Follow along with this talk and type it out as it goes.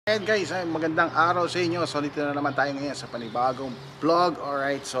And guys, magandang araw sa inyo. So dito na naman tayo ngayon sa panibagong vlog.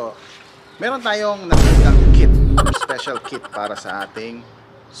 Alright, so meron tayong nakikitang kit, special kit para sa ating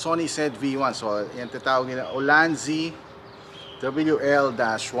Sony ZV1. So yan tatawag nila Ulanzi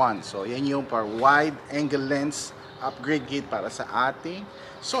WL-1. So yan yung para wide angle lens upgrade kit para sa ating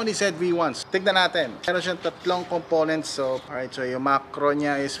Sony ZV1. So, tignan natin. Meron siyang tatlong components. So alright, so yung macro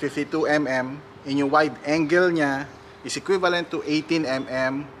niya is 52mm. Yung wide angle niya is equivalent to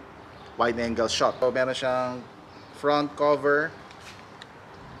 18mm wide angle shot. So meron siyang front cover,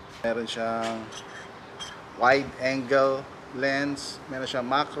 meron siyang wide angle lens, meron siyang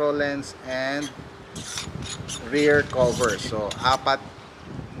macro lens, and rear cover. So apat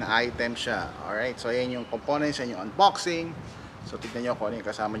na item siya. Alright, so yan yung components, yan yung unboxing. So tignan nyo kung ano yung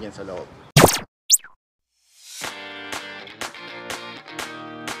kasama dyan sa loob.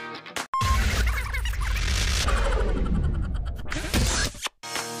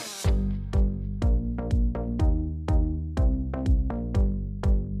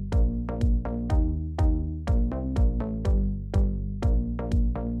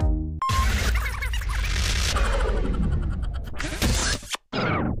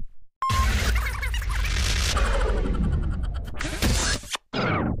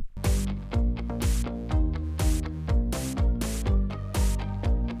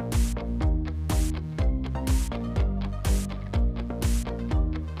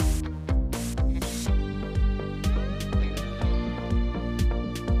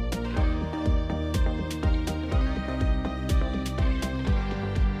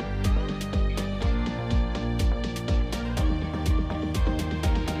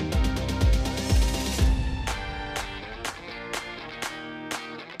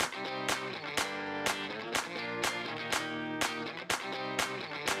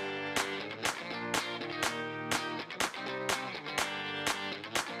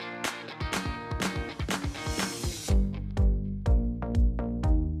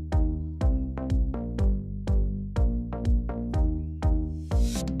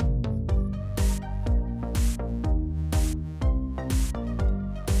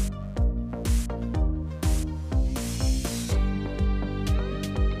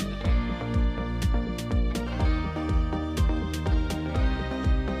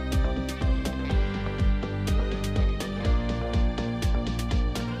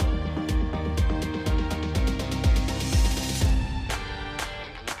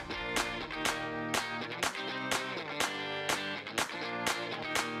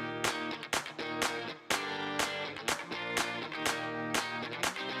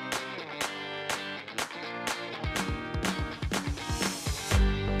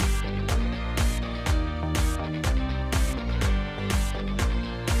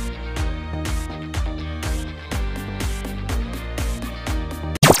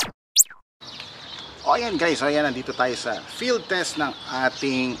 O ayan guys, so ayan, nandito tayo sa field test ng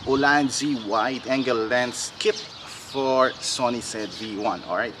ating Ulanzi wide angle lens kit for Sony ZV1.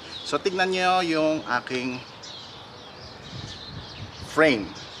 Alright, so tignan nyo yung aking frame.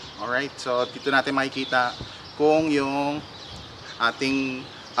 Alright, so dito natin makikita kung yung ating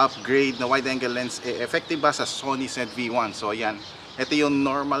upgrade na wide angle lens effective ba sa Sony ZV1. So ayan, ito yung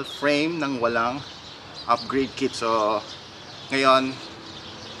normal frame ng walang upgrade kit. So ngayon,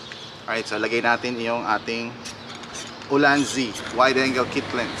 alright, so lagay natin yung ating Ulanzi wide angle kit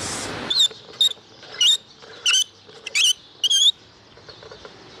lens.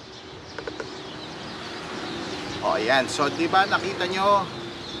 O ayan, so diba nakita nyo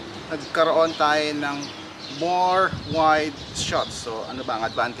nagkaroon tayo ng more wide shots. So ano ba ang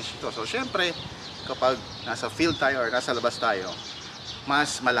advantage ito? So syempre kapag nasa field tayo or nasa labas tayo,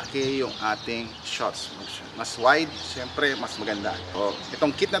 mas malaki yung ating shots, mas wide, syempre mas maganda. So, itong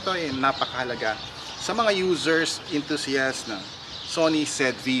kit na to ay napakahalaga sa mga users, enthusiasts ng Sony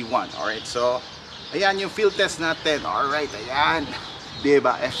ZV1. Alright, so ayan yung field test natin. Alright, ayan,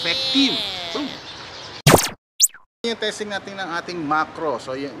 diba, effective. Boom. Yung testing natin ng ating macro.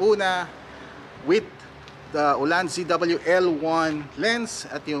 So yung una with the Ulanzi WL-1 lens,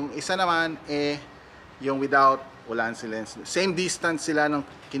 at yung isa naman yung without Ulanzi lens. Same distance sila ng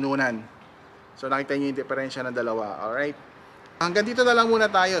kinunan. So nakita niyo yung diferensya ng dalawa. Alright, hanggang dito na lang muna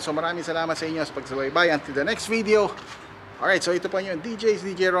tayo. So maraming salamat sa inyo sa pagsubaybay. Until the next video. Alright, so ito po yung DJ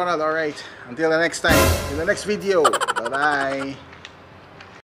Ronald. Alright, until the next time, in the next video. Bye bye.